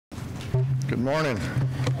Good morning.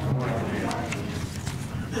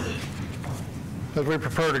 As we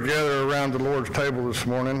prepare together around the Lord's table this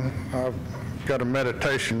morning, I've got a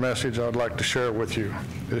meditation message I'd like to share with you.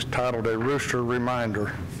 It's titled A Rooster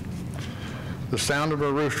Reminder. The sound of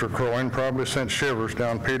a rooster crowing probably sent shivers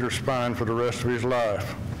down Peter's spine for the rest of his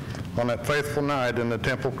life. On that faithful night in the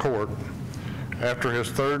temple court, after his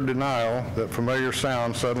third denial, that familiar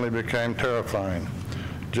sound suddenly became terrifying.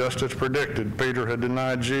 Just as predicted, Peter had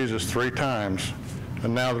denied Jesus 3 times,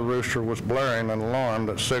 and now the rooster was blaring an alarm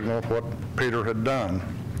that signaled what Peter had done.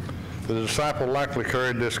 The disciple likely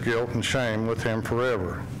carried this guilt and shame with him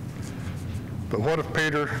forever. But what if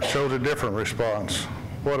Peter chose a different response?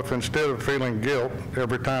 What if instead of feeling guilt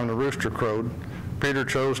every time the rooster crowed, Peter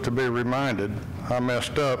chose to be reminded, I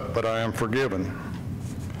messed up, but I am forgiven?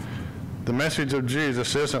 The message of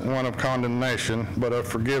Jesus isn't one of condemnation, but of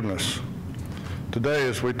forgiveness. Today,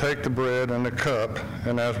 as we take the bread and the cup,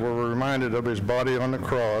 and as we're reminded of his body on the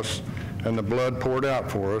cross and the blood poured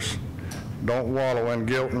out for us, don't wallow in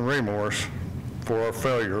guilt and remorse for our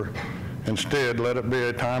failure. Instead, let it be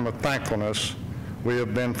a time of thankfulness. We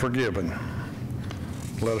have been forgiven.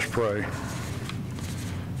 Let us pray.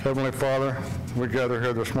 Heavenly Father, we gather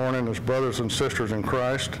here this morning as brothers and sisters in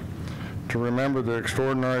Christ to remember the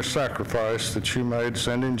extraordinary sacrifice that you made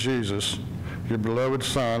sending Jesus, your beloved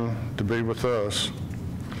Son, to be with us.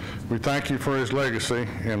 We thank you for his legacy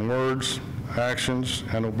in words, actions,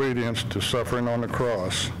 and obedience to suffering on the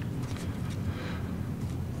cross.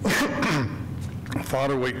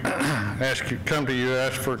 Father, we come to you,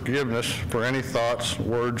 ask forgiveness for any thoughts,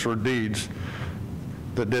 words, or deeds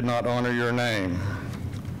that did not honor your name.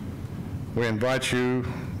 We invite you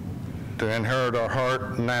to inherit our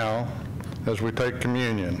heart now as we take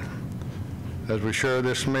communion. As we share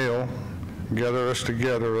this meal, gather us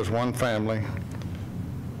together as one family,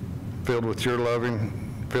 filled with your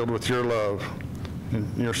love.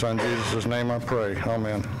 In your Son Jesus' name I pray.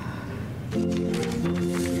 Amen.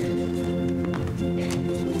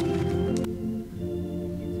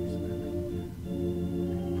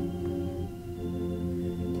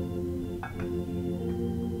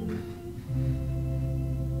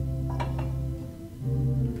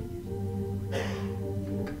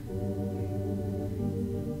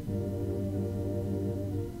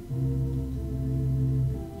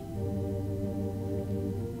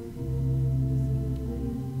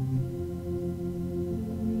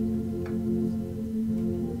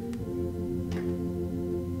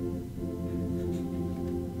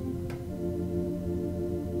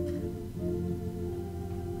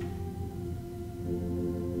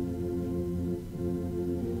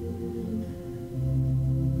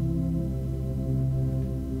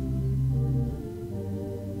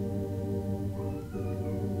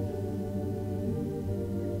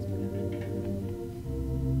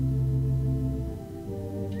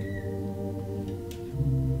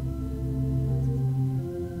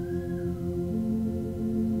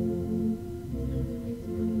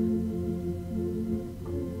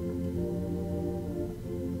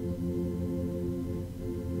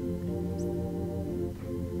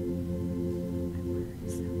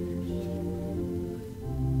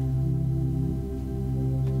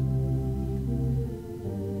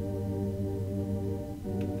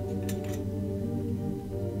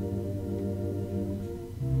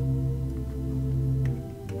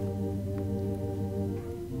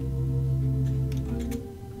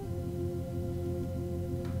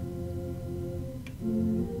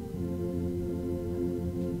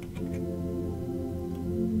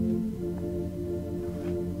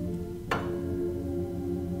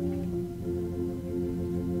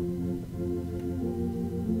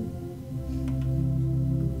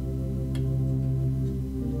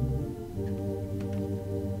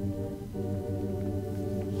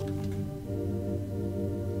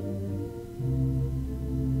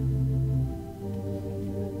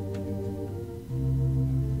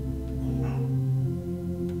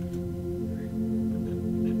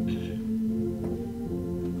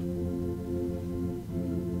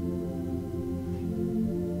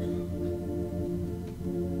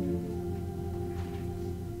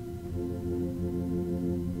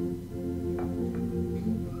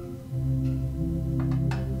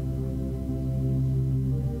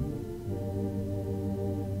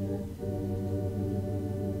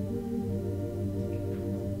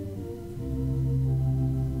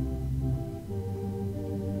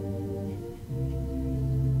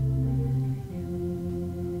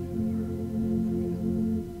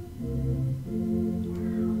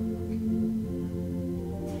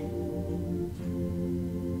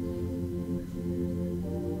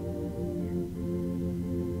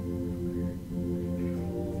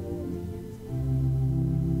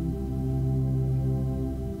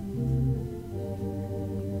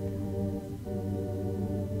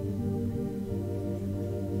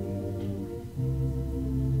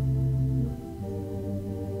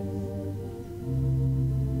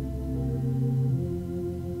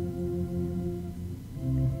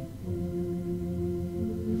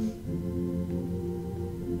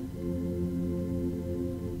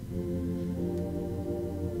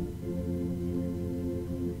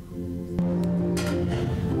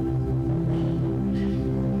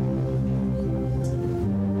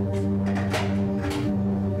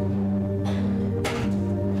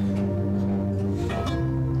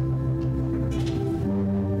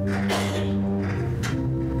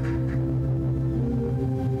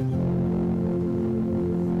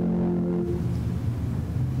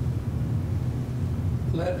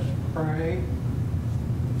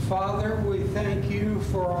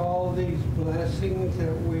 for all these blessings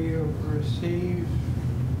that we have received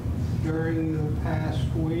during the past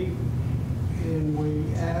week, and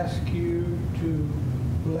we ask you to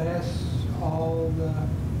bless all the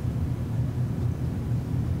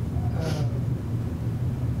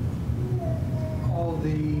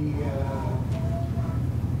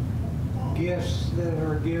gifts that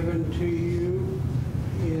are given to you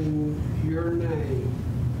in your name.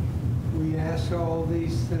 We ask all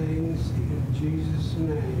these things in Jesus'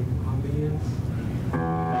 name. Amen.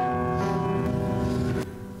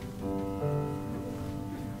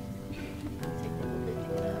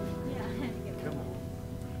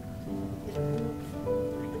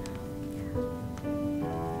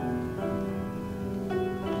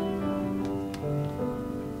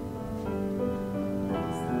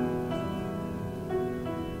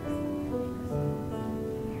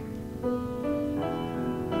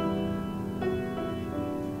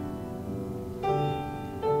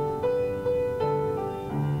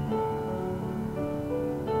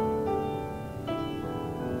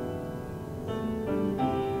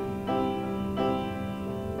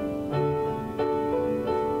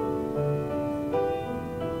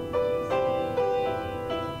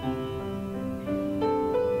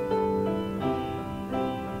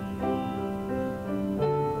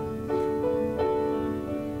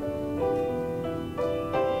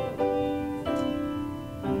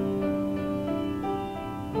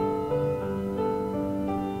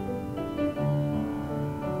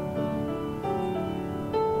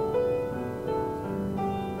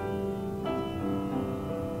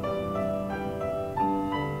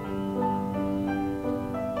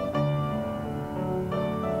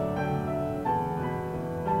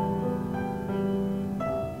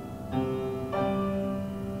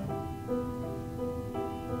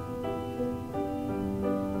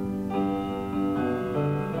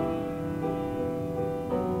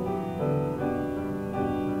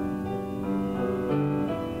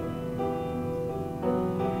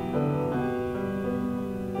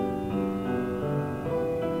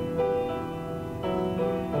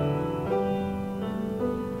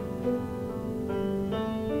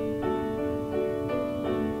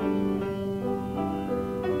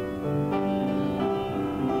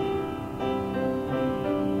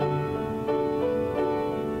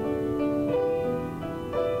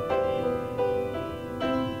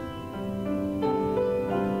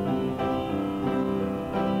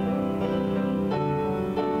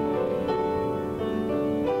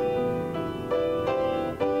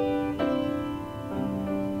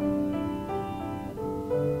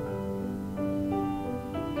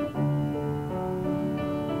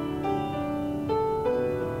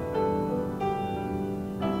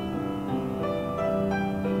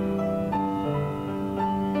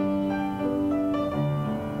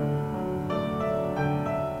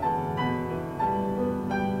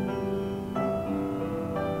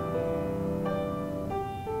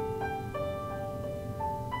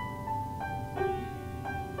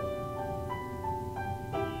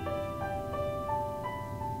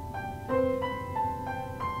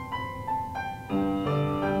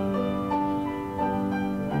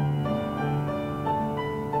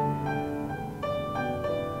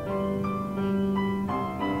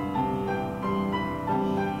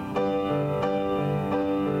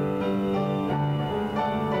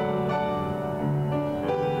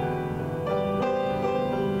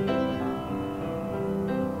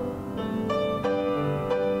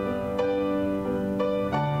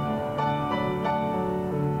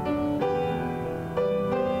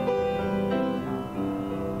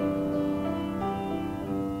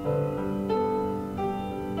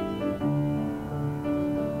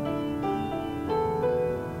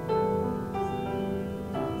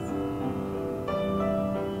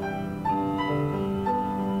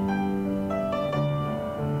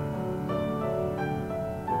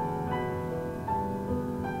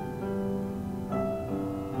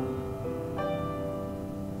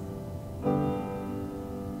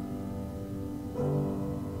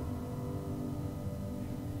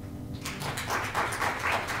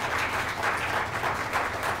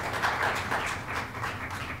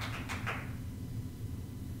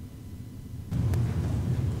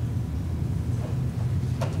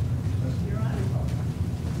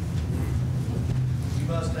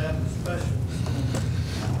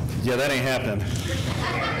 Yeah, that ain't happening.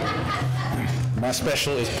 My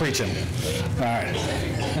special is preaching. All right.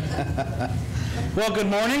 Well, good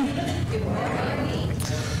morning. Good morning.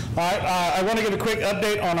 All right, I want to give a quick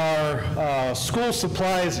update on our school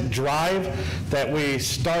supplies drive that we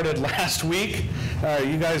started last week.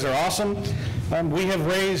 You guys are awesome. We have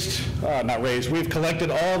we've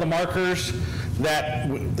collected all the markers that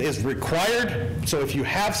is required. So if you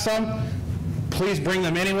have some, please bring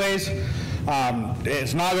them anyways.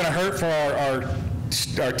 It's not going to hurt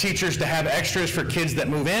for our teachers to have extras for kids that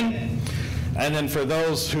move in. And then for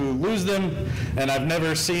those who lose them, and I've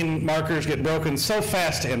never seen markers get broken so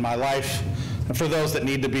fast in my life, and for those that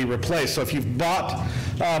need to be replaced. So if you've bought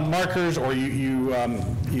markers or if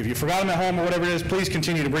you forgot them at home or whatever it is, please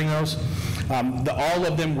continue to bring those. All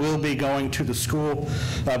of them will be going to the school,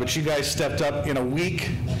 but you guys stepped up in a week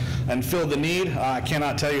and filled the need. I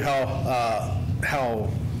cannot tell you how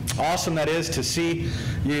awesome that is to see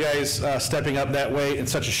you guys stepping up that way in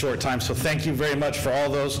such a short time. So thank you very much for all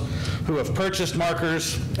those who have purchased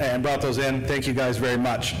markers and brought those in. Thank you guys very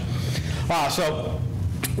much. So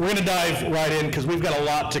we're going to dive right in because we've got a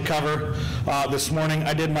lot to cover this morning.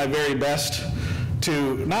 I did my very best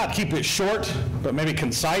to not keep it short, but maybe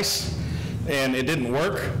concise, and it didn't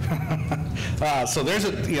work. So there's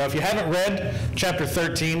if you haven't read chapter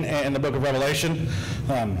 13 in the book of Revelation,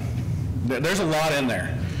 there's a lot in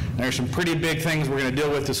there. There's some pretty big things we're going to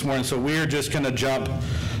deal with this morning, so we're just going to jump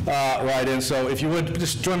right in. So if you would,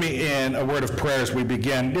 just join me in a word of prayer as we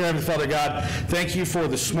begin. Dear Heavenly Father God, thank you for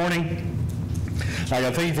this morning.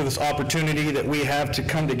 God, thank you for this opportunity that we have to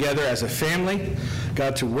come together as a family,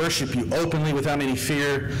 God, to worship you openly without any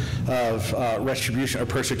fear of retribution or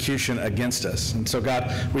persecution against us. And so, God,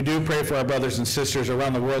 we do pray for our brothers and sisters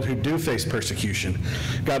around the world who do face persecution.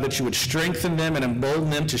 God, that you would strengthen them and embolden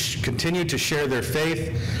them to continue to share their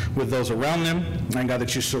faith with those around them. And God,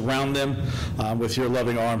 that you surround them with your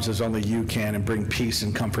loving arms as only you can and bring peace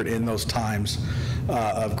and comfort in those times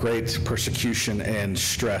of great persecution and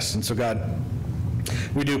stress. And so, God,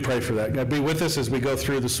 we do pray for that. God, be with us as we go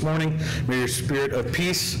through this morning. May your spirit of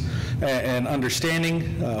peace and understanding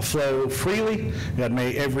flow freely. God,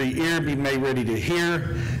 may every ear be made ready to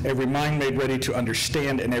hear, every mind made ready to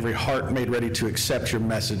understand, and every heart made ready to accept your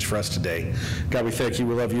message for us today. God, we thank you.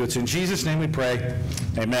 We love you. It's in Jesus' name we pray.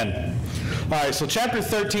 Amen. All right, so chapter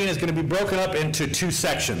 13 is going to be broken up into two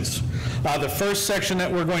sections. The first section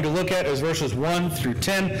that we're going to look at is verses 1 through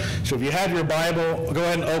 10. So if you have your Bible, go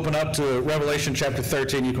ahead and open up to Revelation chapter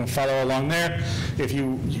 13. You can follow along there. If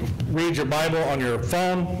you read your Bible on your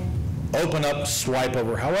phone, open up, swipe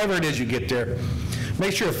over, however it is you get there.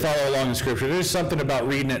 Make sure to follow along in Scripture. There's something about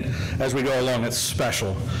reading it as we go along that's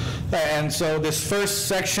special. And so this first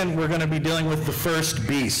section, we're going to be dealing with the first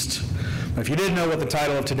beast. If you didn't know what the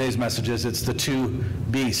title of today's message is, it's the two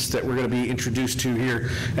beasts that we're going to be introduced to here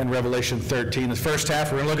in Revelation 13. The first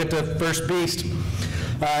half, we're going to look at the first beast.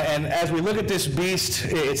 And as we look at this beast,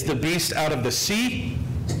 it's the beast out of the sea,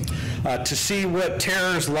 to see what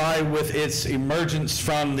terrors lie with its emergence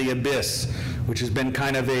from the abyss, which has been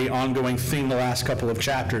kind of an ongoing theme the last couple of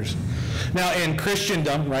chapters. Now, in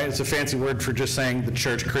Christendom, right, it's a fancy word for just saying the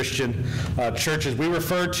church, Christian churches, we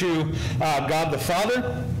refer to God the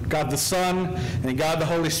Father, God the Son, and God the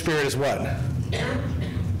Holy Spirit as what?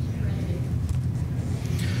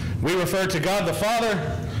 We refer to God the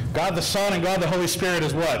Father, God the Son, and God the Holy Spirit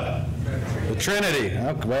as what? The Trinity.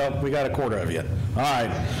 Oh, well, we got a quarter of you. All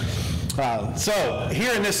right. So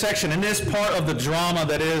here in this section, in this part of the drama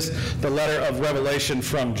that is the letter of Revelation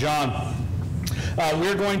from John,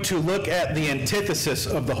 we're going to look at the antithesis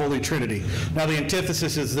of the Holy Trinity. Now, the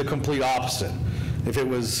antithesis is the complete opposite. If it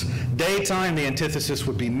was daytime, the antithesis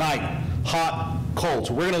would be night, hot, cold.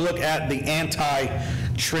 So we're going to look at the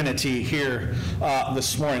anti-Trinity here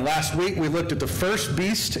this morning. Last week, we looked at the first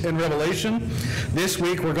beast in Revelation. This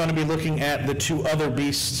week, we're going to be looking at the two other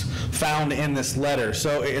beasts found in this letter.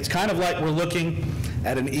 So it's kind of like we're looking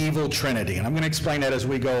at an evil trinity, and I'm going to explain that as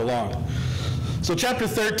we go along. So chapter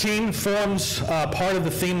 13 forms part of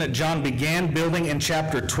the theme that John began building in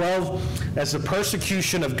chapter 12 as the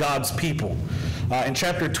persecution of God's people. In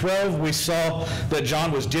chapter 12, we saw that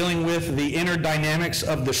John was dealing with the inner dynamics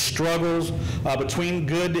of the struggles between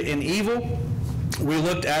good and evil. We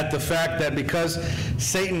looked at the fact that because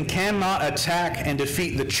Satan cannot attack and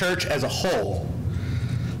defeat the church as a whole,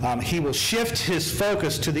 he will shift his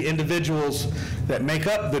focus to the individuals that make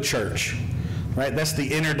up the church. Right? That's the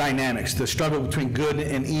inner dynamics, the struggle between good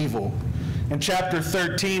and evil. In chapter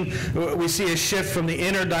 13, we see a shift from the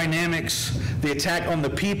inner dynamics, the attack on the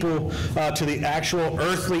people, to the actual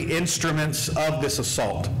earthly instruments of this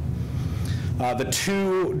assault. The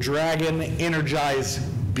two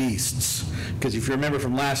dragon-energized beasts. Because if you remember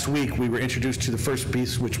from last week, we were introduced to the first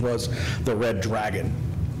beast, which was the red dragon.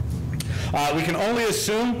 We can only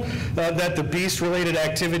assume that the beast-related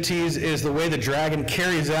activities is the way the dragon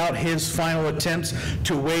carries out his final attempts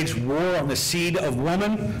to wage war on the seed of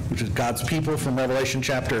woman, which is God's people from Revelation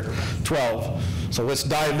chapter 12. So let's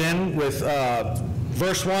dive in with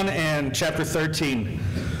verse 1 and chapter 13.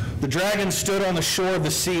 The dragon stood on the shore of the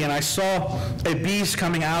sea, and I saw a beast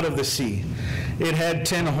coming out of the sea. It had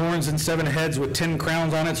 10 horns and 7 heads with 10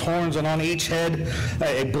 crowns on its horns, and on each head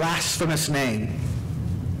a blasphemous name.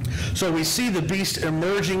 So we see the beast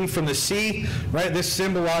emerging from the sea, right? This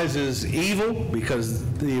symbolizes evil because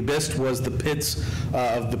the abyss was the pits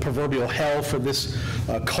of the proverbial hell for this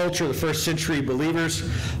culture, the first century believers.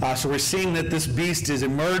 So we're seeing that this beast is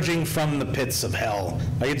emerging from the pits of hell.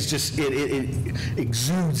 Like it's just, it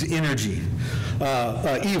exudes energy.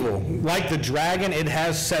 Evil. Like the dragon, it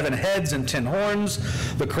has 7 heads and 10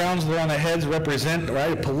 horns. The crowns that are on the heads represent,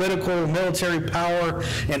 right, political, military power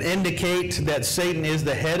and indicate that Satan is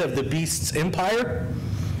the head of the beast's empire.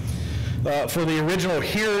 For the original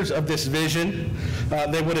hearers of this vision,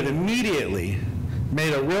 they would have immediately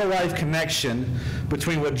made a real-life connection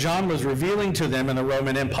between what John was revealing to them in the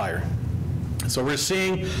Roman Empire. So we're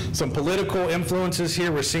seeing some political influences here.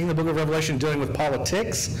 We're seeing the book of Revelation dealing with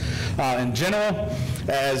politics in general,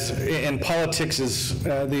 as in politics is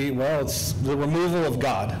it's the removal of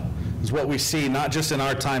God is what we see, not just in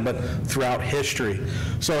our time, but throughout history.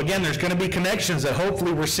 So again, there's going to be connections that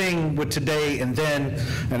hopefully we're seeing with today and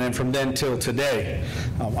then from then till today.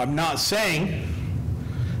 I'm not saying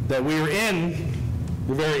that we are in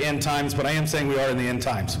the very end times, but I am saying we are in the end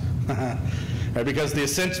times. Right, because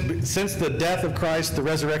since the death of Christ, the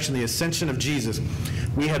resurrection, the ascension of Jesus,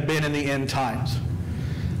 we have been in the end times.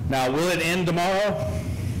 Now, will it end tomorrow?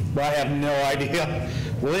 Well, I have no idea.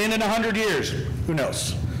 Will it end in 100 years? Who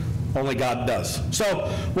knows? Only God does. So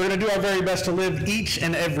we're going to do our very best to live each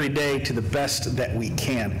and every day to the best that we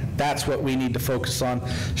can. That's what we need to focus on,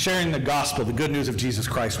 sharing the gospel, the good news of Jesus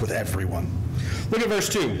Christ with everyone. Look at verse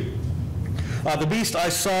 2. The beast I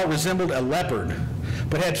saw resembled a leopard,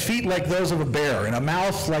 but had feet like those of a bear and a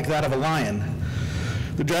mouth like that of a lion.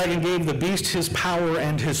 The dragon gave the beast his power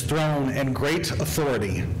and his throne and great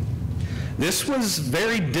authority. This was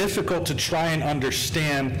very difficult to try and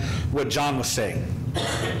understand what John was saying.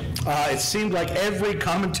 It seemed like every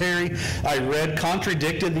commentary I read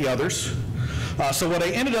contradicted the others. So what I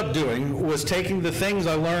ended up doing was taking the things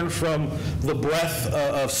I learned from the breadth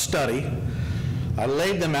of study. I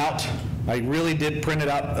laid them out. I really did print it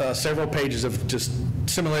out several pages of just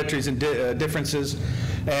similarities and differences,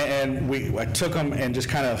 and I took them and just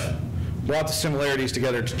kind of brought the similarities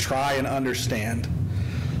together to try and understand.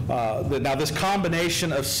 Now, this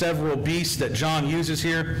combination of several beasts that John uses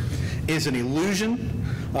here is an allusion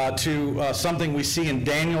to something we see in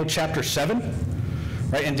Daniel chapter 7.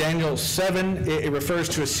 Right? In Daniel 7, it refers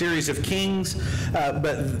to a series of kings,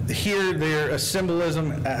 but here their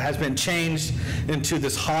symbolism has been changed into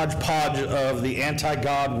this hodgepodge of the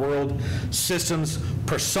anti-God world systems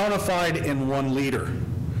personified in one leader.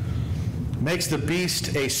 Makes the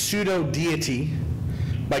beast a pseudo-deity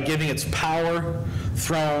by giving its power,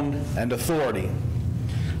 throne, and authority.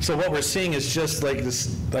 So what we're seeing is just like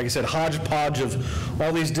this, like I said, hodgepodge of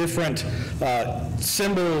all these different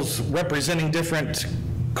symbols representing different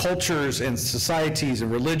cultures and societies and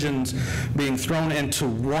religions being thrown into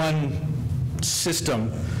one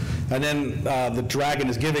system. And then the dragon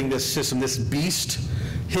is giving this system, this beast,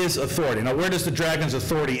 his authority. Now, where does the dragon's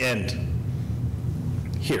authority end?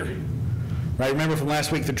 Here. Right? Remember from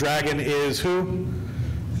last week, the dragon is who?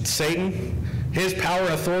 Satan. His power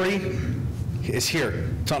and authority is here.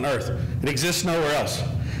 It's on earth. It exists nowhere else.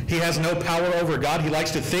 He has no power over God. He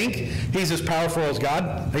likes to think he's as powerful as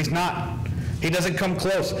God. He's not. He doesn't come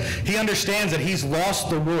close. He understands that he's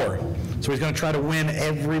lost the war. So he's going to try to win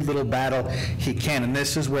every little battle he can. And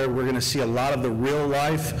this is where we're going to see a lot of the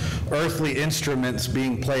real-life earthly instruments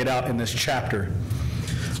being played out in this chapter.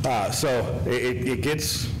 So it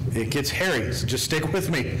gets hairy, so just stick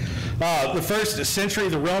with me. The first century,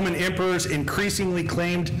 the Roman emperors increasingly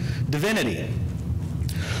claimed divinity.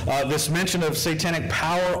 This mention of satanic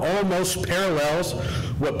power almost parallels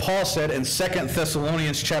what Paul said in 2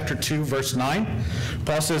 Thessalonians chapter 2, verse 9.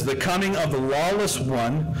 Paul says, the coming of the lawless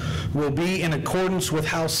one will be in accordance with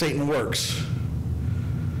how Satan works.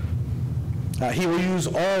 He will use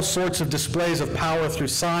all sorts of displays of power through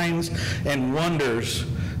signs and wonders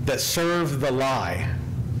that serve the lie.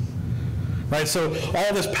 Right? So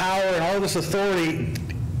all this power and all this authority,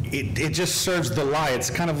 it just serves the lie. It's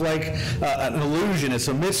kind of like an illusion. It's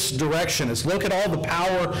a misdirection. It's look at all the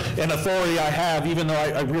power and authority I have, even though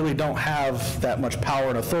I really don't have that much power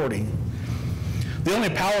and authority. The only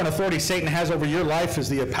power and authority Satan has over your life is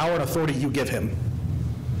the power and authority you give him.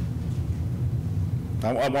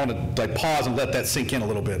 I want to pause and let that sink in a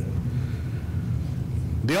little bit.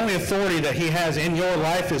 The only authority that he has in your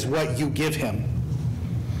life is what you give him.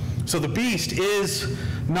 So the beast is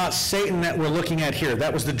not Satan that we're looking at here.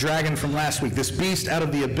 That was the dragon from last week. This beast out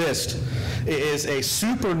of the abyss is a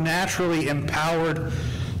supernaturally empowered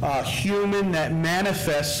human that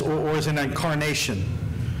manifests or is an incarnation,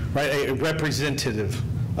 right? A representative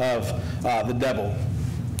of the devil,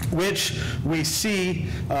 which we see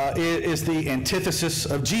is the antithesis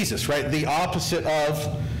of Jesus, right? The opposite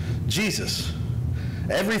of Jesus.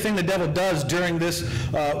 Everything the devil does during this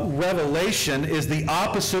revelation is the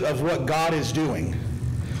opposite of what God is doing.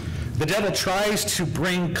 The devil tries to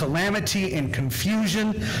bring calamity and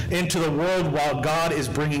confusion into the world while God is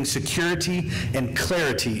bringing security and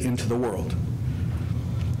clarity into the world.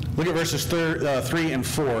 Look at verses 3 and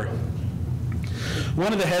 4.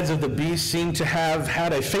 One of the heads of the beast seemed to have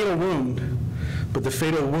had a fatal wound, but the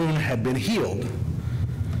fatal wound had been healed.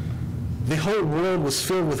 The whole world was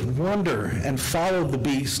filled with wonder and followed the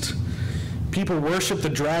beast. People worshiped the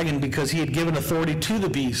dragon because he had given authority to the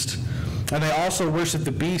beast. And they also worshiped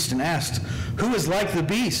the beast and asked, "Who is like the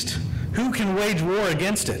beast? Who can wage war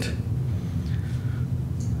against it?"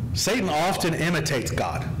 Satan often imitates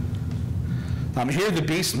God. Here the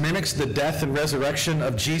beast mimics the death and resurrection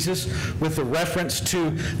of Jesus with the reference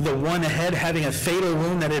to the one head having a fatal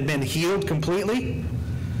wound that had been healed completely.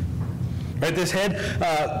 Right, this head,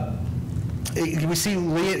 we see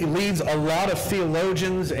leads a lot of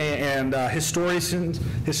theologians and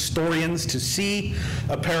historians to see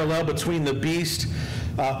a parallel between the beast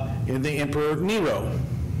and the Emperor Nero.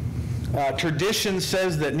 Tradition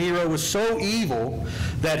says that Nero was so evil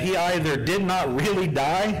that he either did not really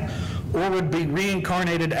die or would be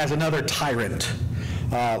reincarnated as another tyrant,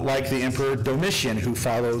 like the Emperor Domitian, who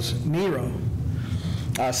follows Nero.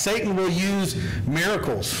 Satan will use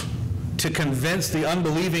miracles to convince the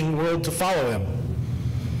unbelieving world to follow him.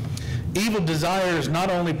 Evil desires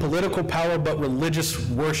not only political power, but religious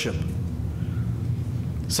worship.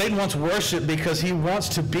 Satan wants worship because he wants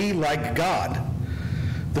to be like God.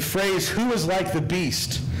 The phrase, "who is like the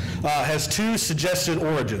beast," has two suggested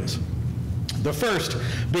origins. The first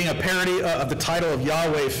being a parody of the title of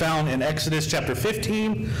Yahweh found in Exodus chapter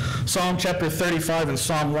 15, Psalm chapter 35, and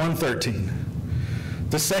Psalm 113.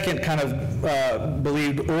 The second kind of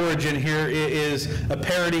believed origin here is a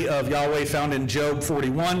parody of Yahweh found in Job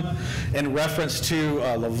 41 in reference to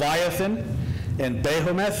Leviathan and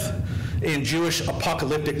Behemoth in Jewish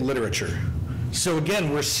apocalyptic literature. So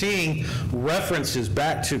again, we're seeing references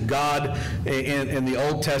back to God in the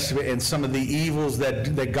Old Testament and some of the evils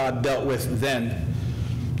that God dealt with then.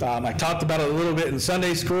 I talked about it a little bit in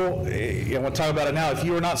Sunday school. I want to talk about it now. If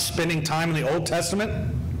you are not spending time in the Old Testament,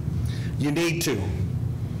 you need to.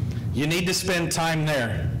 You need to spend time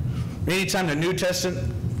there. Anytime the New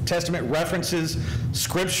Testament references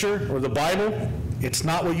Scripture or the Bible, it's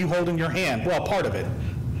not what you hold in your hand. Well, part of it.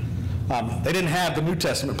 They didn't have the New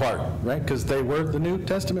Testament part, right? Because they were the New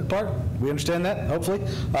Testament part. We understand that, hopefully.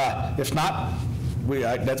 If not,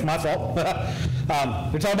 that's my fault.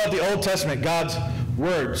 We're talking about the Old Testament, God's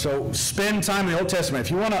Word. So spend time in the Old Testament.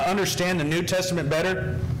 If you want to understand the New Testament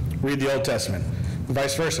better, read the Old Testament. And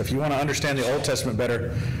vice versa. If you want to understand the Old Testament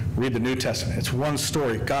better, read the New Testament. It's one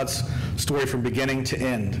story, God's story from beginning to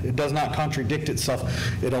end. It does not contradict itself.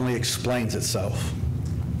 It only explains itself.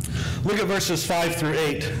 Look at verses 5 through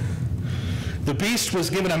 8. The beast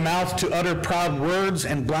was given a mouth to utter proud words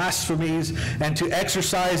and blasphemies and to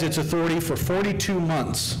exercise its authority for 42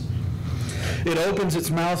 months. It opens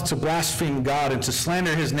its mouth to blaspheme God and to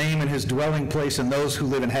slander his name and his dwelling place and those who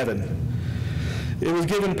live in heaven. It was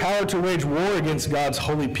given power to wage war against God's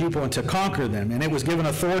holy people and to conquer them, and it was given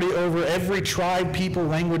authority over every tribe, people,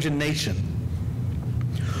 language, and nation.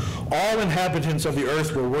 All inhabitants of the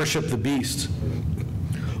earth will worship the beast,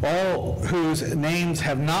 all whose names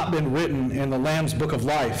have not been written in the Lamb's book of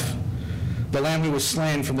life, the Lamb who was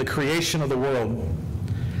slain from the creation of the world.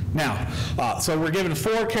 Now, so we're given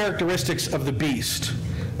 4 characteristics of the beast,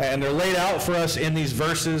 and they're laid out for us in these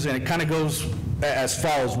verses, and it kind of goes as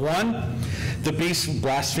follows. 1, the beast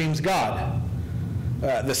blasphemes God.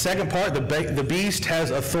 The second part, the beast has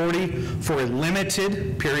authority for a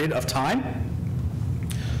limited period of time.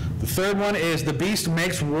 The third one is the beast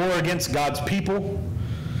makes war against God's people.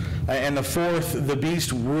 And the fourth, the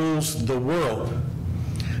beast rules the world.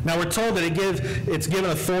 Now we're told that it's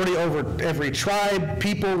given authority over every tribe,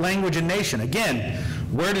 people, language, and nation. Again,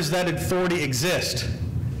 where does that authority exist?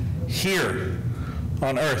 Here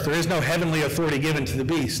on earth. There is no heavenly authority given to the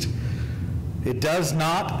beast. It does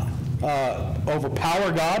not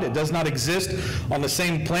overpower God. It does not exist on the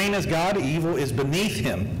same plane as God. Evil is beneath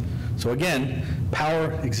him. So again,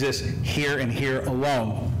 power exists here and here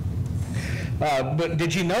alone. But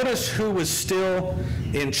did you notice who was still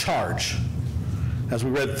in charge as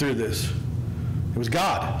we read through this? It was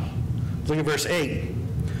God. Look at verse 8.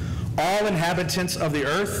 All inhabitants of the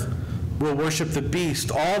earth will worship the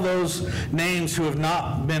beast, all those names who have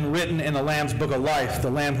not been written in the Lamb's book of life,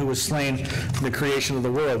 the Lamb who was slain in the creation of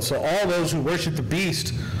the world. So all those who worship the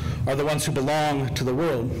beast are the ones who belong to the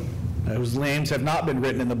world, whose names have not been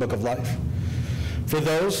written in the book of life. For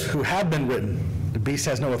those who have been written, the beast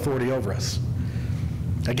has no authority over us.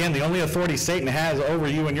 Again, the only authority Satan has over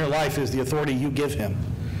you in your life is the authority you give him.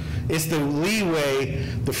 It's the leeway,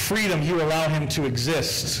 the freedom you allow him to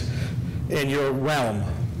exist in your realm,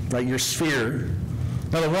 right, your sphere.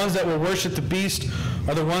 Now, the ones that will worship the beast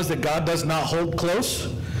are the ones that God does not hold close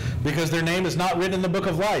because their name is not written in the book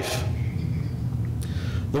of life.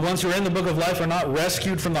 The ones who are in the book of life are not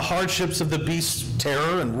rescued from the hardships of the beast's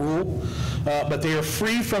terror and rule, but they are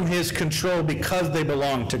free from his control because they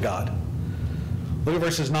belong to God. Look at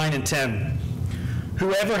verses 9 and 10.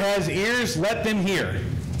 Whoever has ears, let them hear.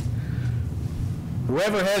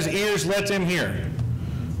 Whoever has ears, let them hear.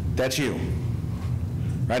 That's you.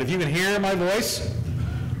 Right? If you can hear my voice,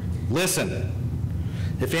 listen.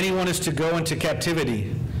 If anyone is to go into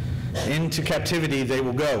captivity they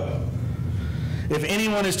will go. If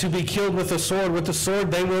anyone is to be killed with the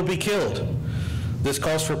sword they will be killed. This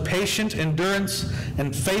calls for patient endurance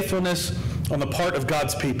and faithfulness on the part of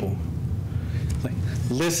God's people.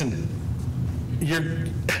 Listen,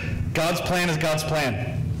 God's plan is God's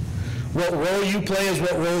plan. What role you play is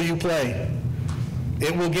what role you play.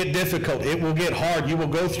 It will get difficult. It will get hard. You will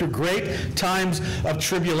go through great times of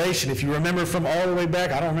tribulation. If you remember from all the way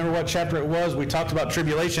back, I don't remember what chapter it was, we talked about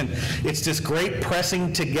tribulation. It's this great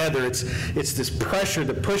pressing together. It's this pressure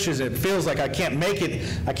that pushes. It feels like I can't make it.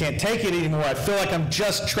 I can't take it anymore. I feel like I'm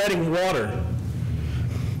just treading water.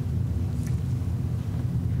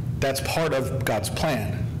 That's part of God's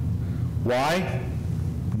plan. Why?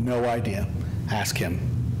 No idea. Ask him.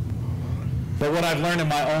 But what I've learned in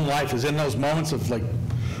my own life is in those moments of like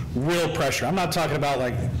real pressure. I'm not talking about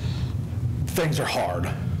like things are hard.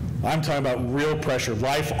 I'm talking about real pressure,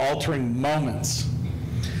 life-altering moments.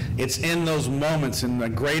 It's in those moments, in the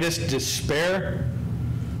greatest despair,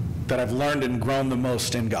 that I've learned and grown the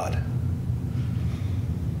most in God.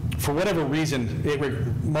 For whatever reason,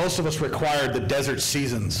 most of us required the desert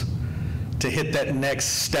seasons to hit that next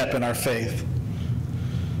step in our faith.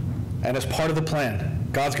 And as part of the plan,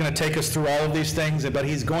 God's going to take us through all of these things, but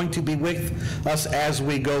he's going to be with us as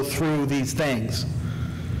we go through these things.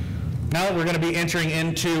 Now we're going to be entering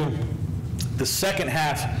into the second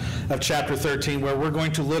half of chapter 13, where we're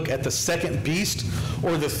going to look at the second beast,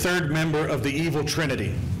 or the third member of the evil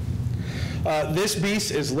trinity. This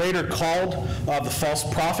beast is later called the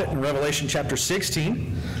false prophet in Revelation chapter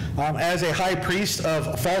 16. As a high priest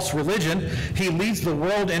of false religion, he leads the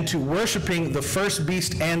world into worshiping the first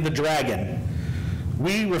beast and the dragon.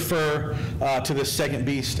 We refer to this second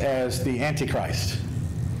beast as the Antichrist.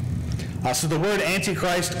 So the word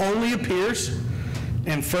Antichrist only appears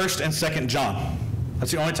in 1st and 2nd John.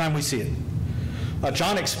 That's the only time we see it.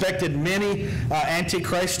 John expected many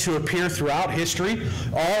antichrists to appear throughout history,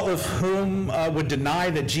 all of whom would deny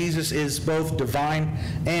that Jesus is both divine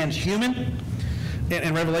and human.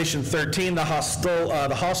 In Revelation 13, the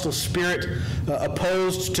hostile spirit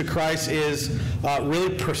opposed to Christ is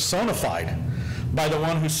really personified by the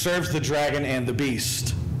one who serves the dragon and the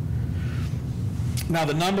beast. Now,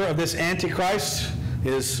 the number of this Antichrist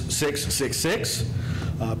is 666.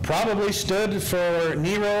 Probably stood for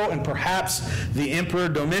Nero and perhaps the Emperor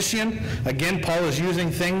Domitian. Again, Paul is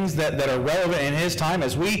using things that are relevant in his time.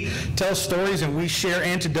 As we tell stories and we share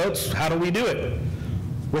anecdotes, how do we do it?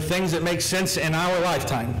 With things that make sense in our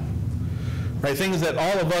lifetime, right? Things that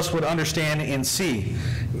all of us would understand and see.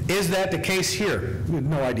 Is that the case here? We have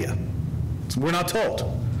no idea. We're not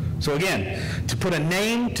told. So again, to put a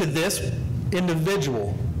name to this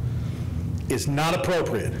individual is not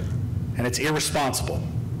appropriate, and it's irresponsible,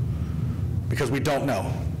 because we don't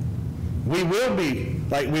know. We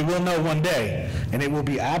will know one day, and it will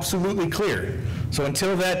be absolutely clear. So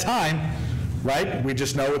until that time, right, we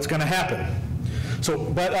just know it's going to happen. So,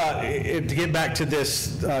 but to get back to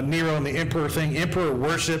this Nero and the emperor thing, emperor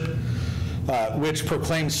worship, which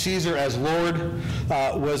proclaimed Caesar as Lord,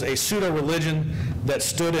 was a pseudo-religion that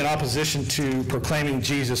stood in opposition to proclaiming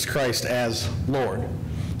Jesus Christ as Lord.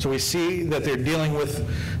 So we see that they're dealing with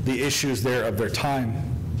the issues there of their time.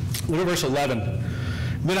 Look at verse 11.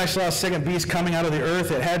 Then I saw a second beast coming out of the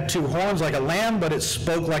earth. It had 2 horns like a lamb, but it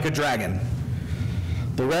spoke like a dragon.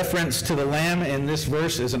 The reference to the lamb in this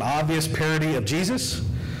verse is an obvious parody of Jesus.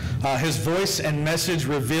 His voice and message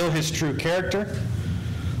reveal his true character.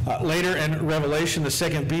 Later in Revelation, the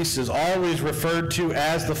second beast is always referred to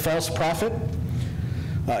as the false prophet.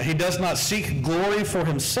 He does not seek glory for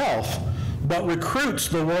himself, but recruits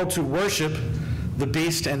the world to worship the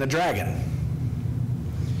beast and the dragon.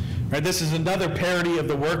 Right, this is another parody of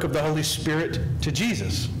the work of the Holy Spirit to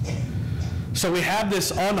Jesus. So we have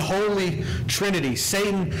this unholy trinity,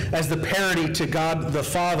 Satan as the parody to God the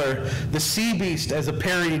Father, the sea beast as a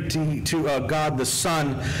parody to God the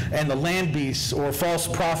Son, and the land beast or false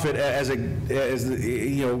prophet as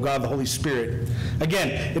God the Holy Spirit.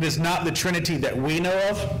 Again, it is not the trinity that we know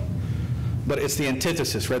of, but it's the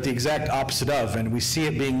antithesis, right? The exact opposite of, and we see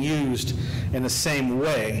it being used in the same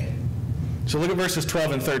way. So look at verses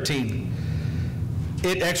 12 and 13.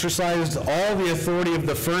 It exercised all the authority of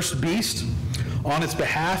the first beast on its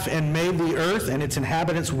behalf and made the earth and its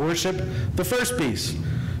inhabitants worship the first beast,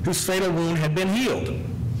 whose fatal wound had been healed.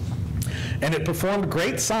 And it performed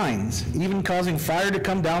great signs, even causing fire to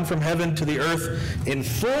come down from heaven to the earth in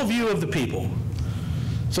full view of the people.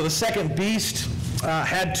 So the second beast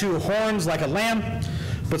had two horns like a lamb,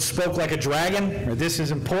 but spoke like a dragon. This is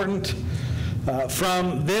important.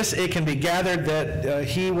 From this, it can be gathered that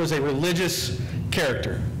he was a religious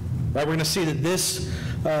character. Right? We're going to see that this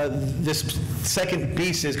second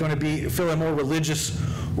beast is going to fill a more religious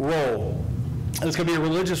role. It's going to be a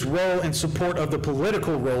religious role in support of the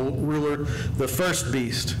political ruler, the first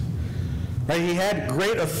beast. Right? He had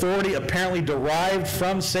great authority apparently derived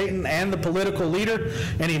from Satan and the political leader,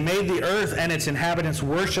 and he made the earth and its inhabitants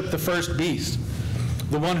worship the first beast,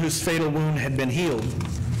 the one whose fatal wound had been healed.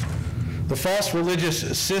 The false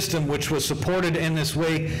religious system, which was supported in this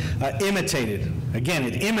way, imitated. Again,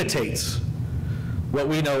 it imitates what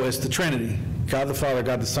we know as the Trinity. God the Father,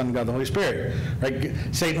 God the Son, God the Holy Spirit. Right?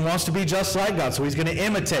 Satan wants to be just like God, so he's going to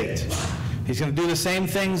imitate. He's going to do the same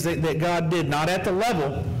things that God did, not at the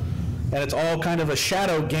level, and it's all kind of a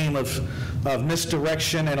shadow game of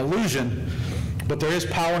misdirection and illusion, but there is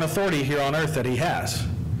power and authority here on earth that he has.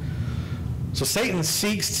 So Satan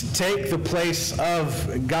seeks to take the place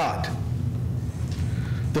of God.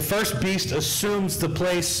 The first beast assumes the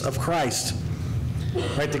place of Christ,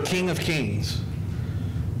 right, the King of Kings.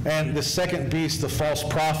 And the second beast, the false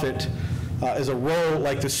prophet, is a role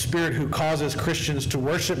like the spirit who causes Christians to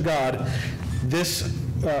worship God. This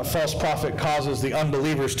false prophet causes the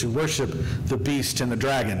unbelievers to worship the beast and the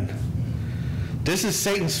dragon. This is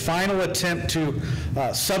Satan's final attempt to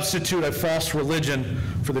substitute a false religion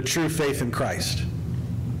for the true faith in Christ.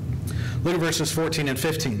 Look at verses 14 and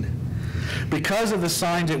 15. Because of the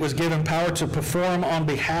signs it was given power to perform on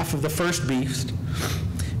behalf of the first beast,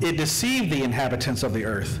 it deceived the inhabitants of the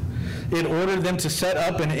earth. It ordered them to set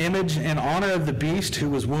up an image in honor of the beast who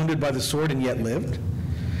was wounded by the sword and yet lived.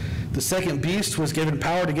 The second beast was given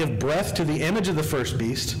power to give breath to the image of the first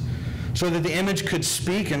beast, so that the image could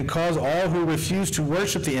speak and cause all who refused to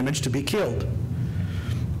worship the image to be killed.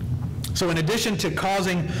 So in addition to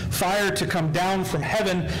causing fire to come down from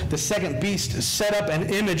heaven, the second beast set up an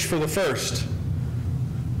image for the first.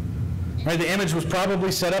 Right, the image was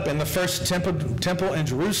probably set up in the first temple in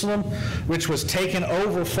Jerusalem, which was taken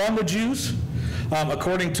over from the Jews.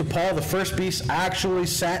 According to Paul, the first beast actually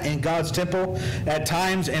sat in God's temple at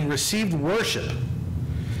times and received worship,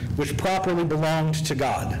 which properly belonged to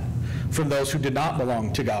God, from those who did not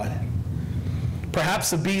belong to God.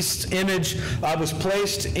 Perhaps the beast's image was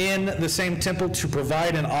placed in the same temple to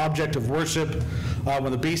provide an object of worship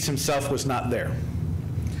when the beast himself was not there.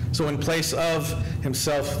 So in place of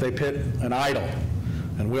himself, they put an idol.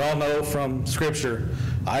 And we all know from Scripture,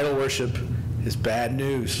 idol worship is bad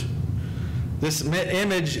news. This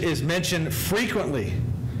image is mentioned frequently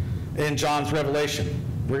in John's Revelation.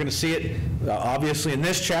 We're going to see it, obviously, in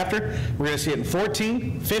this chapter. We're going to see it in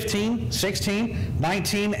 14, 15, 16,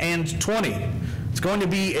 19, and 20. It's going to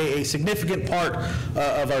be a significant part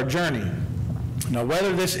of our journey. Now,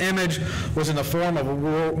 whether this image was in the form of a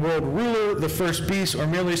world ruler, the first beast, or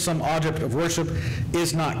merely some object of worship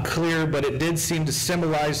is not clear, but it did seem to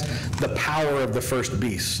symbolize the power of the first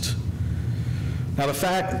beast. Now, the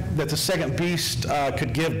fact that the second beast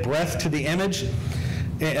could give breath to the image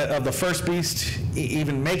of the first beast,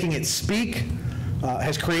 even making it speak,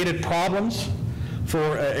 has created problems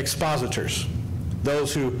for expositors,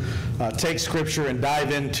 those who take Scripture and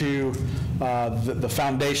dive into the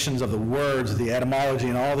foundations of the words, the etymology,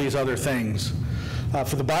 and all these other things.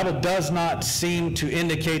 For the Bible does not seem to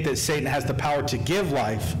indicate that Satan has the power to give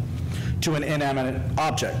life to an inanimate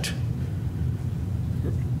object.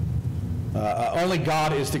 Only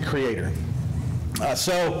God is the creator.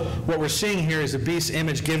 So what we're seeing here is the beast's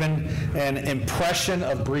image given an impression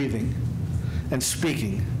of breathing and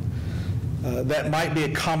speaking. that might be a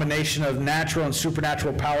combination of natural and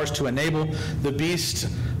supernatural powers to enable the beast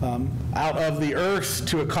out of the earth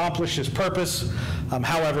to accomplish his purpose.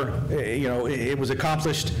 However, it was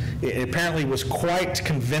accomplished. It apparently was quite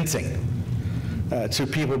convincing to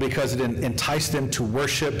people because it enticed them to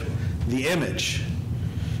worship the image.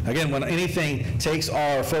 Again, when anything takes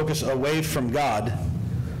our focus away from God,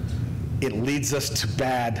 it leads us to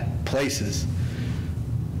bad places.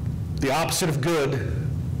 The opposite of good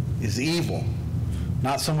is evil,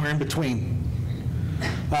 not somewhere in between.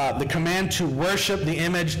 The command to worship the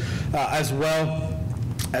image as well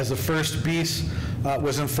as the first beast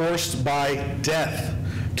was enforced by death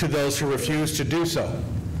to those who refused to do so.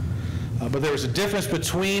 But there was a difference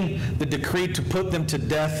between the decree to put them to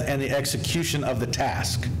death and the execution of the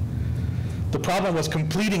task. The problem was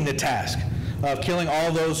completing the task of killing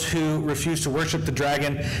all those who refused to worship the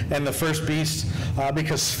dragon and the first beast,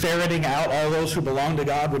 because ferreting out all those who belong to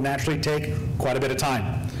God would naturally take quite a bit of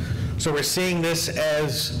time. So we're seeing this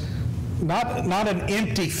as not an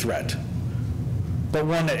empty threat, but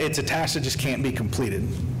one that it's a task that just can't be completed.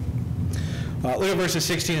 Look at verses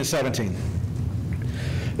 16 and 17.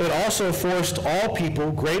 It also forced all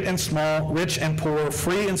people, great and small, rich and poor,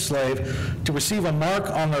 free and slave, to receive a mark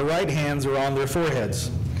on their right hands or on their foreheads,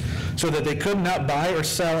 so that they could not buy or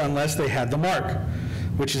sell unless they had the mark,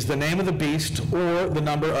 which is the name of the beast or the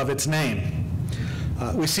number of its name.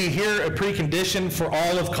 We see here a precondition for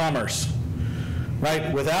all of commerce,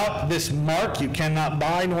 right? Without this mark, you cannot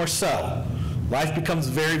buy nor sell. Life becomes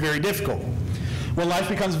very, very difficult. When life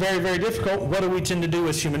becomes very, very difficult, what do we tend to do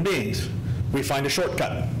as human beings? We find a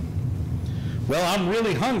shortcut. Well, I'm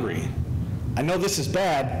really hungry. I know this is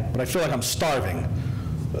bad, but I feel like I'm starving.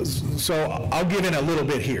 So I'll give in a little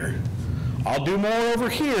bit here. I'll do more over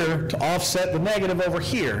here to offset the negative over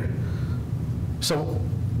here. So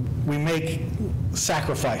we make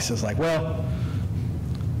sacrifices like, well,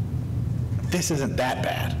 this isn't that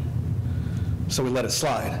bad. So we let it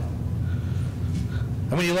slide.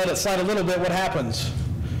 And when you let it slide a little bit, what happens?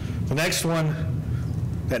 The next one,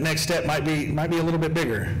 that next step might be a little bit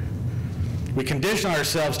bigger. We condition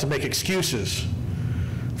ourselves to make excuses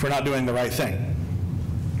for not doing the right thing.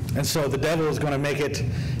 And so the devil is going to make it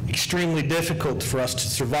extremely difficult for us to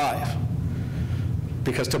survive.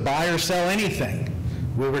 Because to buy or sell anything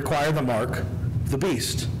will require the mark of the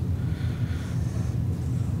beast.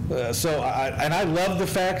 I love the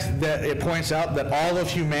fact that it points out that all of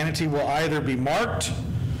humanity will either be marked,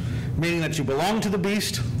 meaning that you belong to the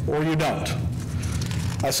beast, or you don't.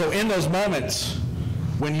 So in those moments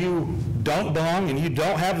when you don't belong and you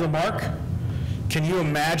don't have the mark, can you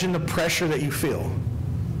imagine the pressure that you feel?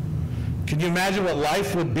 Can you imagine what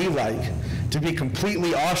life would be like to be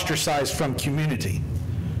completely ostracized from community?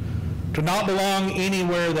 To not belong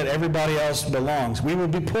anywhere that everybody else belongs. We will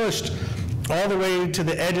be pushed all the way to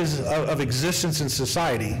the edges of existence in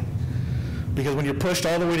society. Because when you're pushed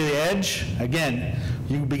all the way to the edge, again,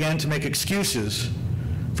 you begin to make excuses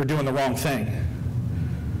for doing the wrong thing.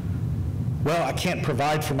 Well, I can't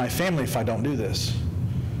provide for my family if I don't do this.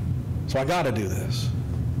 So I got to do this.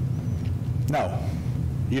 No,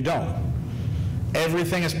 you don't.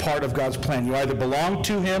 Everything is part of God's plan. You either belong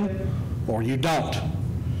to him or you don't.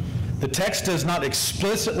 The text does not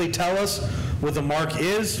explicitly tell us what the mark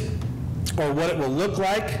is or what it will look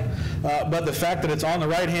like, but the fact that it's on the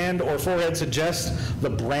right hand or forehead suggests the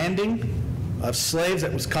branding of slaves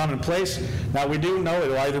that was commonplace. Now, we do know it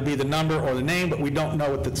will either be the number or the name, but we don't know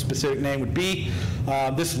what the specific name would be.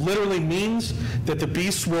 This literally means that the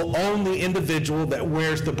beast will own the individual that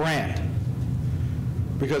wears the brand.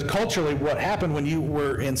 Because culturally, what happened when you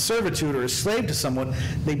were in servitude or a slave to someone,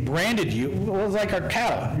 they branded you. It was like our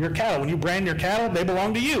cattle, your cattle. When you brand your cattle, they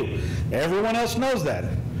belong to you. Everyone else knows that.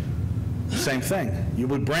 Same thing. You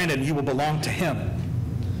would brand it and you will belong to him.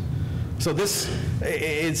 So this,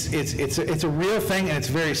 it's a real thing and it's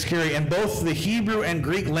very scary. In both the Hebrew and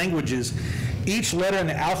Greek languages, each letter in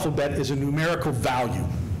the alphabet is a numerical value.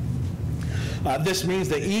 This means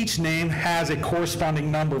that each name has a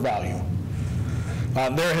corresponding number value.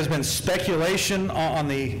 There has been speculation on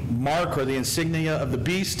the mark or the insignia of the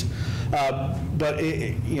beast, but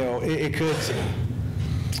it could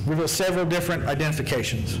reveal several different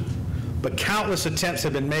identifications. But countless attempts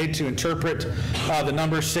have been made to interpret the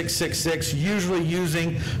number 666, usually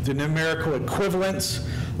using the numerical equivalents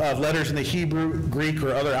of letters in the Hebrew, Greek,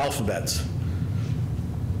 or other alphabets.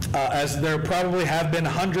 As there probably have been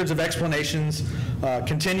hundreds of explanations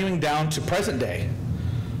continuing down to present day.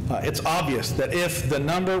 It's obvious that if the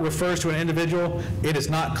number refers to an individual, it is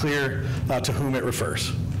not clear to whom it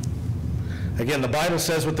refers. Again, the Bible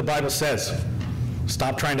says what the Bible says.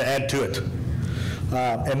 Stop trying to add to it.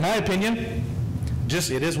 In my opinion,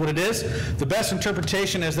 it is what it is. The best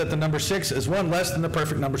interpretation is that the number 6 is one less than the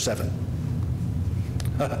perfect number 7.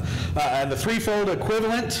 And the threefold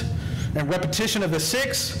equivalent and repetition of the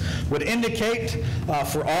 6 would indicate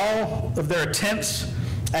for all of their attempts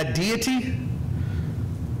at deity,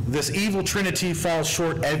 this evil trinity falls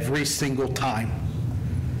short every single time.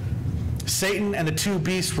 Satan and the 2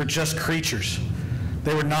 beasts were just creatures.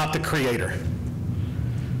 They were not the creator.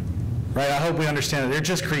 Right? I hope we understand that. They're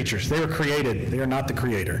just creatures. They were created. They are not the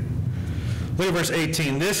creator. Look at verse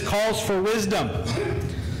 18. This calls for wisdom.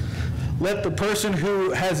 Let the person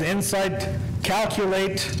who has insight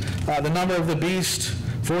calculate the number of the beast,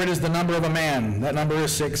 for it is the number of a man. That number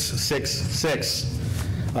is 666.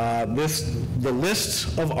 The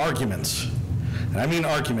list of arguments, and I mean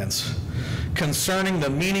arguments, concerning the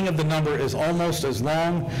meaning of the number is almost as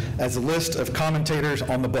long as the list of commentators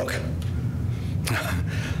on the book.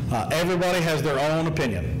 Everybody has their own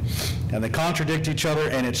opinion, and they contradict each other,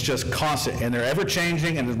 and it's just constant, and they're ever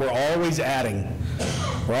changing, and we're always adding.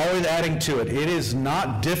 We're always adding to it. It is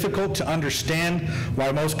not difficult to understand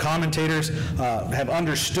why most commentators have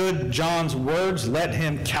understood John's words. Let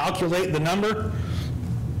him calculate the number.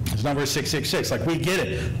 His number is 666. Like, we get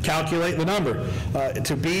it. Calculate the number.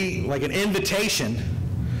 To be like an invitation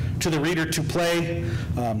to the reader to play.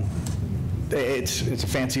 It's a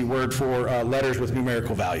fancy word for letters with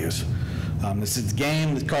numerical values. This is a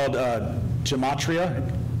game called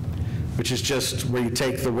gematria, which is just where you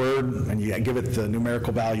take the word and you give it the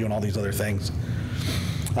numerical value and all these other things.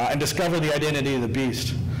 And discover the identity of the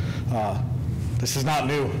beast. This is not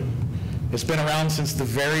new. It's been around since the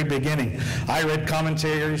very beginning. I read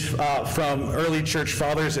commentaries from early church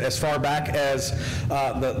fathers as far back as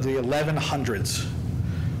the 1100s,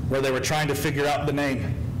 where they were trying to figure out the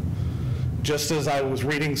name. Just as I was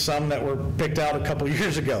reading some that were picked out a couple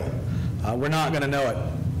years ago. We're not going to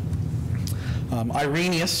know it.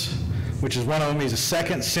 Irenaeus, which is one of them, he's a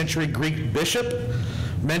 2nd century Greek bishop,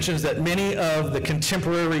 mentions that many of the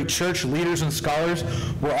contemporary church leaders and scholars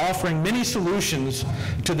were offering many solutions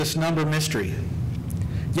to this number mystery.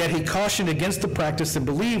 Yet he cautioned against the practice and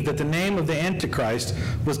believed that the name of the Antichrist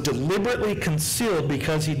was deliberately concealed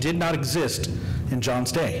because he did not exist in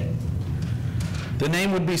John's day. The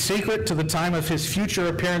name would be secret to the time of his future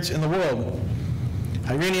appearance in the world.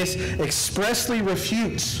 Irenaeus expressly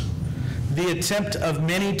refutes the attempt of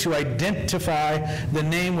many to identify the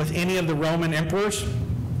name with any of the Roman emperors.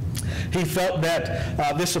 He felt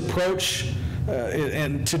that this approach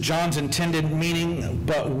and to John's intended meaning,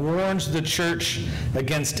 but warns the church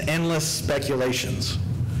against endless speculations.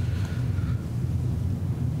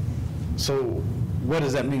 So what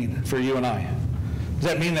does that mean for you and I? Does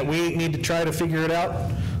that mean that we need to try to figure it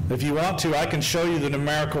out? If you want to, I can show you the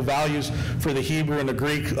numerical values for the Hebrew and the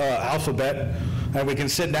Greek alphabet, and we can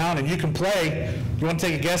sit down and you can play. You want to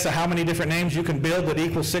take a guess at how many different names you can build that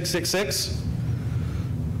equal 666?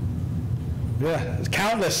 Yeah, it's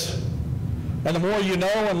countless. And the more you know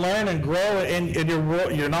and learn and grow in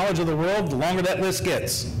your knowledge of the world, the longer that list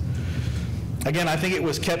gets. Again, I think it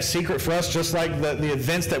was kept secret for us, just like the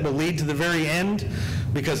events that will lead to the very end,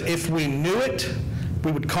 because if we knew it,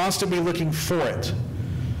 we would constantly be looking for it.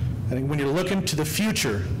 I think when you're looking to the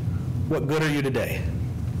future, what good are you today?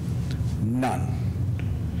 None.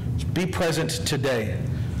 Be present today.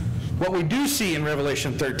 What we do see in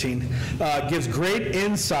Revelation 13 gives great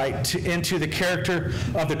insight into the character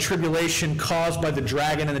of the tribulation caused by the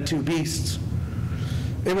dragon and the 2 beasts.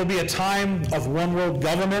 It will be a time of one world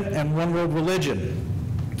government and one world religion,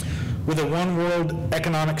 with a one world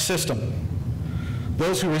economic system.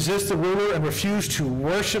 Those who resist the ruler and refuse to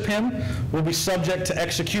worship him will be subject to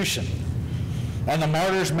execution. And the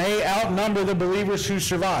martyrs may outnumber the believers who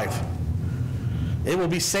survive. It will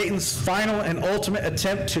be Satan's final and ultimate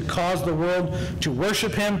attempt to cause the world to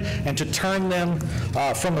worship him and to turn them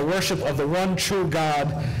from the worship of the one true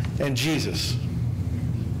God and Jesus.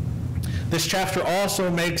 This chapter also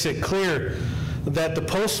makes it clear that the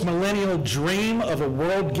post-millennial dream of a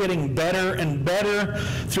world getting better and better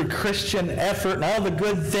through Christian effort and all the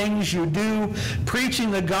good things you do, preaching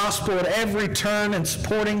the gospel at every turn and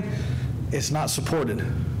supporting, is not supported.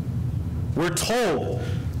 We're told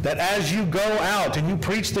that as you go out and you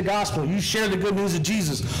preach the gospel, you share the good news of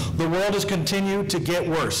Jesus, the world has continued to get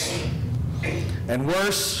worse and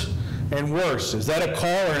worse and worse. Is that a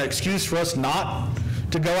call or an excuse for us not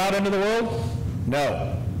to go out into the world?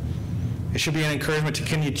 No. It should be an encouragement to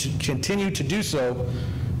continue to do so,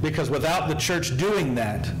 because without the church doing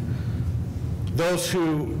that, those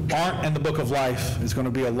who aren't in the book of life is going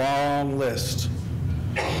to be a long list.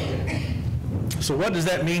 So what does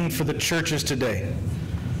that mean for the churches today?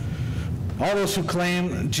 All those who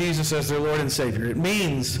claim Jesus as their Lord and Savior. It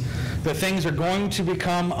means that things are going to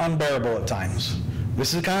become unbearable at times.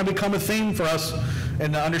 This has kind of become a theme for us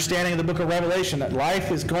in the understanding of the book of Revelation, that life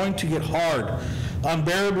is going to get hard,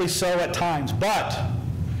 unbearably so at times. But,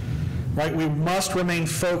 right, we must remain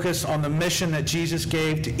focused on the mission that Jesus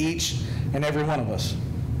gave to each and every one of us.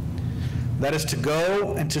 That is to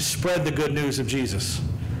go and to spread the good news of Jesus.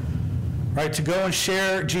 Right, to go and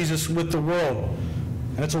share Jesus with the world.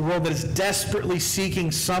 And it's a world that is desperately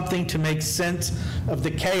seeking something to make sense of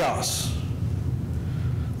the chaos.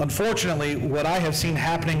 Unfortunately, what I have seen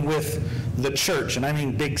happening with the church, and I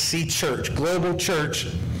mean big C church, global church,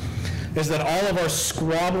 is that all of our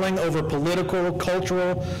squabbling over political,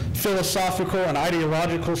 cultural, philosophical, and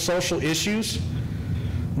ideological social issues,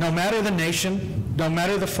 no matter the nation, no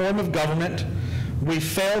matter the form of government, we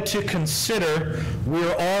fail to consider we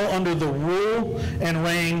are all under the rule and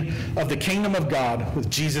reign of the kingdom of God with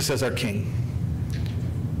Jesus as our king.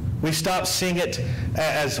 We stop seeing it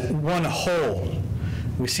as one whole.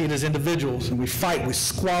 We see it as individuals, and we fight, we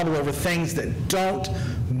squabble over things that don't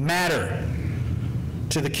matter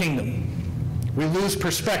to the kingdom. We lose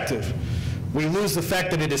perspective. We lose the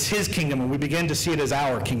fact that it is his kingdom, and we begin to see it as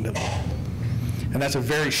our kingdom. And that's a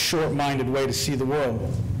very short-minded way to see the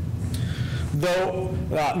world. Though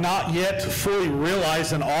not yet fully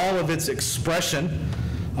realized in all of its expression,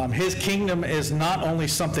 his kingdom is not only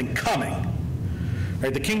something coming.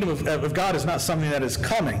 Right? The kingdom of God is not something that is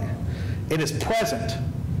coming. It is present.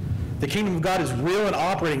 The kingdom of God is real and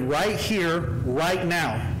operating right here, right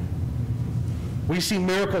now. We see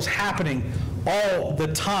miracles happening all the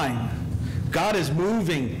time. God is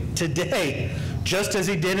moving today, just as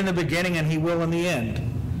he did in the beginning, and he will in the end.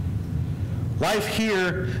 Life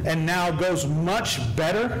here and now goes much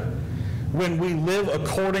better when we live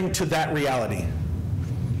according to that reality.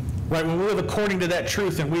 Right? When we live according to that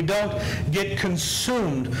truth and we don't get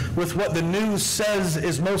consumed with what the news says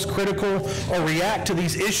is most critical or react to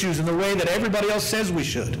these issues in the way that everybody else says we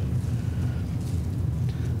should.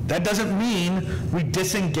 That doesn't mean we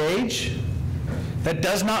disengage. That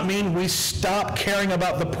does not mean we stop caring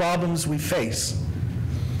about the problems we face.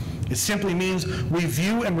 It simply means we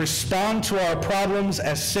view and respond to our problems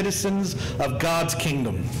as citizens of God's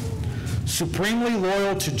kingdom, supremely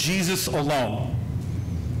loyal to Jesus alone,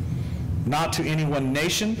 not to any one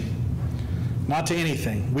nation, not to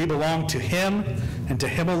anything. We belong to him and to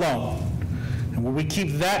him alone. And when we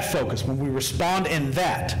keep that focus, when we respond in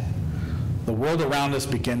that, the world around us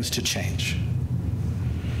begins to change.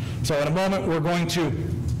 So in a moment, we're going to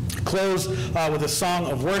close with a song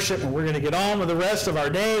of worship, and we're going to get on with the rest of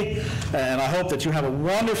our day. And I hope that you have a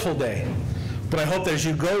wonderful day. But I hope that as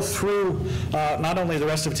you go through not only the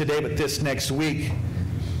rest of today, but this next week,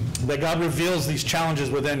 that God reveals these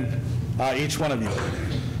challenges within each one of you.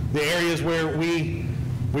 The areas where we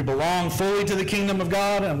belong fully to the kingdom of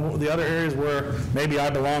God, and the other areas where maybe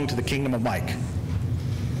I belong to the kingdom of Mike.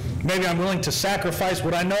 Maybe I'm willing to sacrifice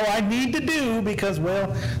what I know I need to do because,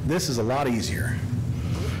 well, this is a lot easier.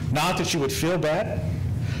 Not that you would feel bad,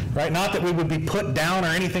 right? Not that we would be put down or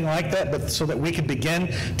anything like that, but so that we could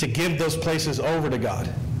begin to give those places over to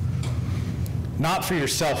God. Not for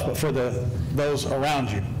yourself, but for those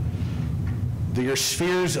around you. Your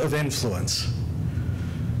spheres of influence,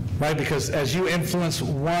 right? Because as you influence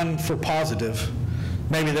one for positive,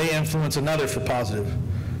 maybe they influence another for positive,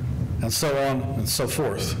 and so on and so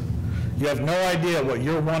forth. You have no idea what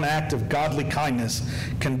your one act of godly kindness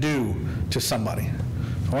can do to somebody.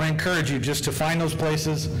 I want to encourage you just to find those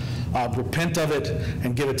places, repent of it,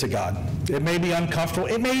 and give it to God. It may be uncomfortable.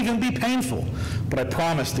 It may even be painful. But I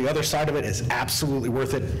promise the other side of it is absolutely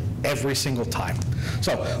worth it every single time.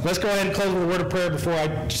 So let's go ahead and close with a word of prayer before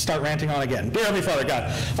I start ranting on again. Dear Heavenly Father,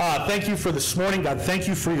 God, thank you for this morning. God, thank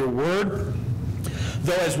you for your word.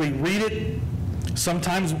 Though as we read it,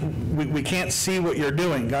 sometimes we can't see what you're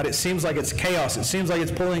doing. God, it seems like it's chaos. It seems like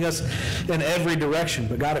it's pulling us in every direction.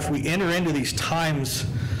 But God, if we enter into these times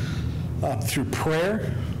through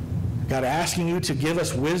prayer, God, asking you to give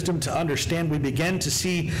us wisdom to understand, we begin to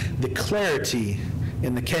see the clarity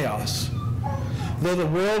in the chaos. Though the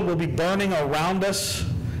world will be burning around us,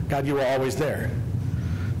 God, you are always there.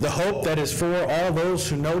 The hope that is for all those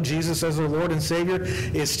who know Jesus as their Lord and Savior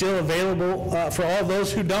is still available for all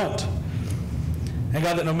those who don't. And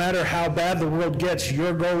God, that no matter how bad the world gets,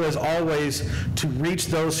 your goal is always to reach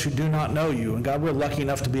those who do not know you. And God, we're lucky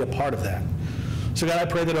enough to be a part of that. So God, I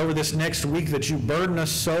pray that over this next week that you burden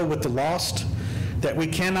us so with the lost that we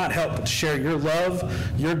cannot help but share your love,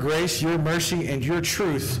 your grace, your mercy, and your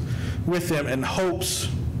truth with them in hopes,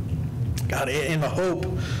 God, in the hope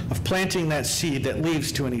of planting that seed that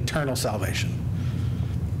leads to an eternal salvation.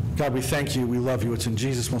 God, we thank you. We love you. It's in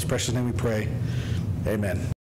Jesus' most precious name we pray. Amen.